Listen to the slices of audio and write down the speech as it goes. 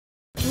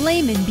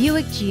Lehman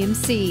Buick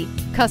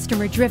GMC,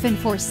 customer driven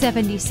for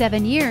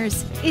 77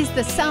 years, is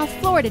the South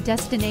Florida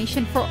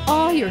destination for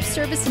all your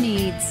service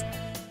needs.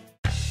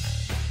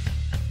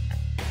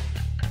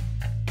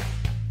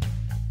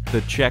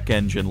 The check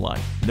engine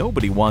light.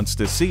 Nobody wants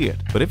to see it,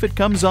 but if it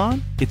comes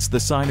on, it's the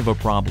sign of a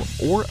problem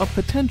or a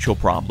potential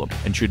problem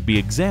and should be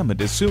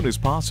examined as soon as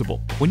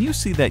possible. When you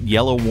see that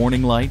yellow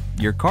warning light,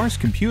 your car's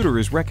computer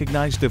has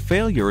recognized a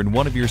failure in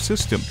one of your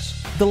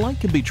systems. The light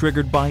can be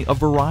triggered by a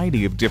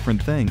variety of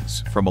different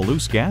things, from a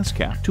loose gas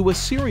cap to a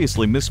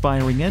seriously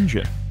misfiring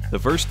engine. The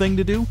first thing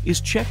to do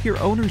is check your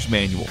owner's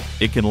manual.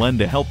 It can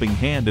lend a helping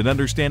hand in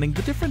understanding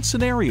the different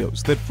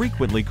scenarios that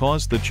frequently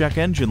cause the check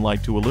engine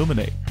light to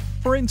illuminate.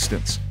 For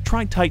instance,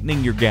 try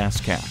tightening your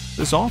gas cap.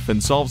 This often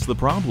solves the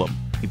problem.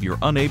 If you're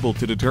unable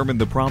to determine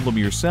the problem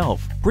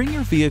yourself, bring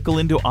your vehicle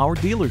into our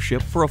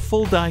dealership for a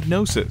full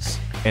diagnosis.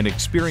 An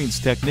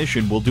experienced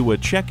technician will do a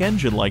check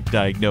engine light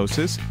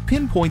diagnosis,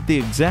 pinpoint the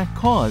exact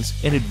cause,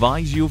 and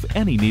advise you of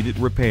any needed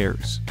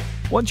repairs.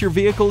 Once your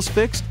vehicle is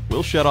fixed,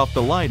 we'll shut off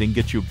the light and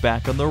get you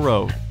back on the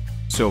road.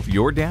 So if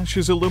your dash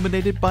is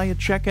illuminated by a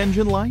check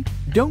engine light,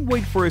 don't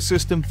wait for a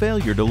system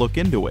failure to look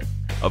into it.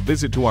 A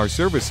visit to our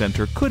service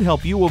center could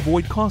help you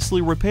avoid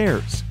costly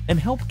repairs and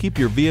help keep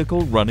your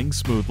vehicle running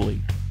smoothly.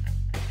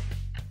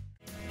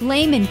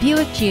 Lehman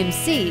Buick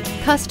GMC,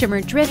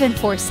 customer driven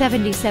for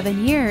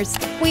 77 years,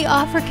 we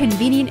offer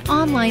convenient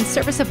online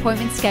service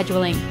appointment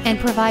scheduling and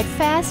provide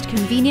fast,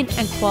 convenient,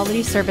 and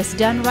quality service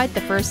done right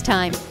the first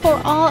time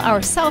for all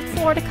our South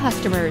Florida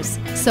customers.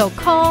 So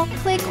call,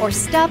 click, or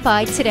stop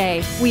by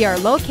today. We are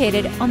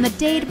located on the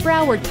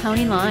Dade-Broward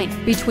County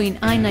line between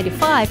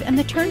I-95 and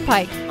the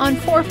Turnpike on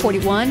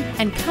 441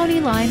 and County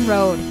Line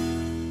Road.